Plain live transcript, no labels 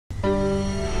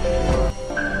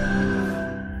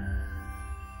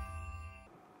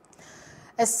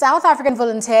A South African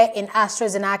volunteer in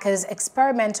AstraZeneca's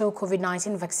experimental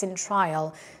COVID-19 vaccine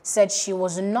trial said she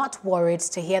was not worried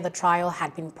to hear the trial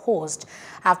had been paused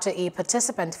after a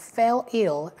participant fell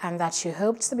ill and that she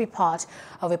hoped to be part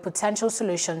of a potential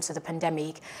solution to the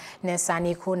pandemic.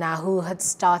 Nesani Kuna, who had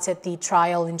started the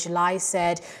trial in July,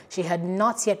 said she had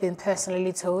not yet been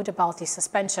personally told about the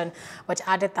suspension, but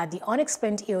added that the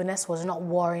unexplained illness was not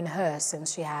worrying her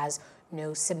since she has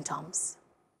no symptoms.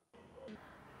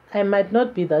 I might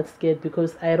not be that scared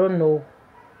because I don't know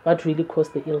what really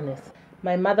caused the illness.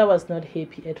 My mother was not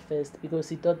happy at first because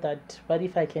she thought that, what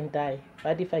if I can die?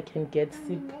 What if I can get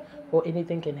sick or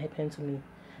anything can happen to me?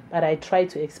 But I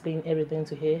tried to explain everything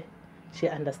to her. She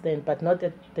understood, but not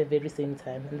at the very same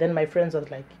time. And then my friends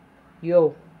was like,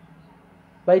 yo,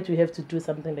 why do you have to do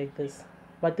something like this?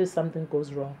 What if something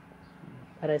goes wrong?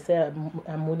 But I said,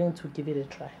 I'm willing to give it a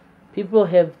try. People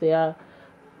have their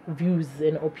views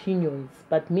and opinions,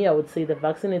 but me, I would say the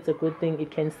vaccine is a good thing. It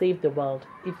can save the world.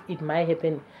 If it might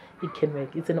happen, it can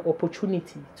work. It's an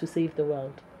opportunity to save the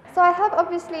world. So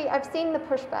I've seen the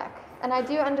pushback, and I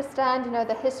do understand,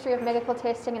 the history of medical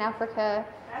testing in Africa.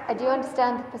 I do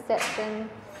understand the perception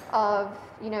of,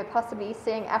 possibly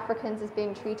seeing Africans as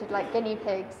being treated like guinea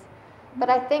pigs. But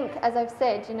I think, as I've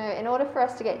said, in order for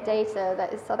us to get data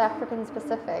that is South African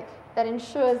specific, that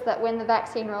ensures that when the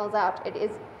vaccine rolls out, it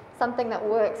is something that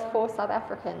works for South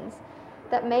Africans,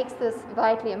 that makes this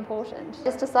vitally important.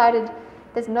 Just decided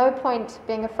there's no point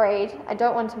being afraid. I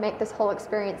don't want to make this whole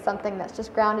experience something that's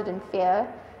just grounded in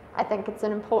fear. I think it's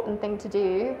an important thing to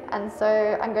do, and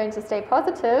so I'm going to stay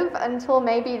positive until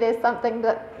maybe there's something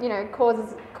that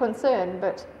causes concern.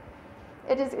 But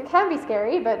it can be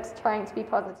scary, but trying to be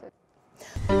positive.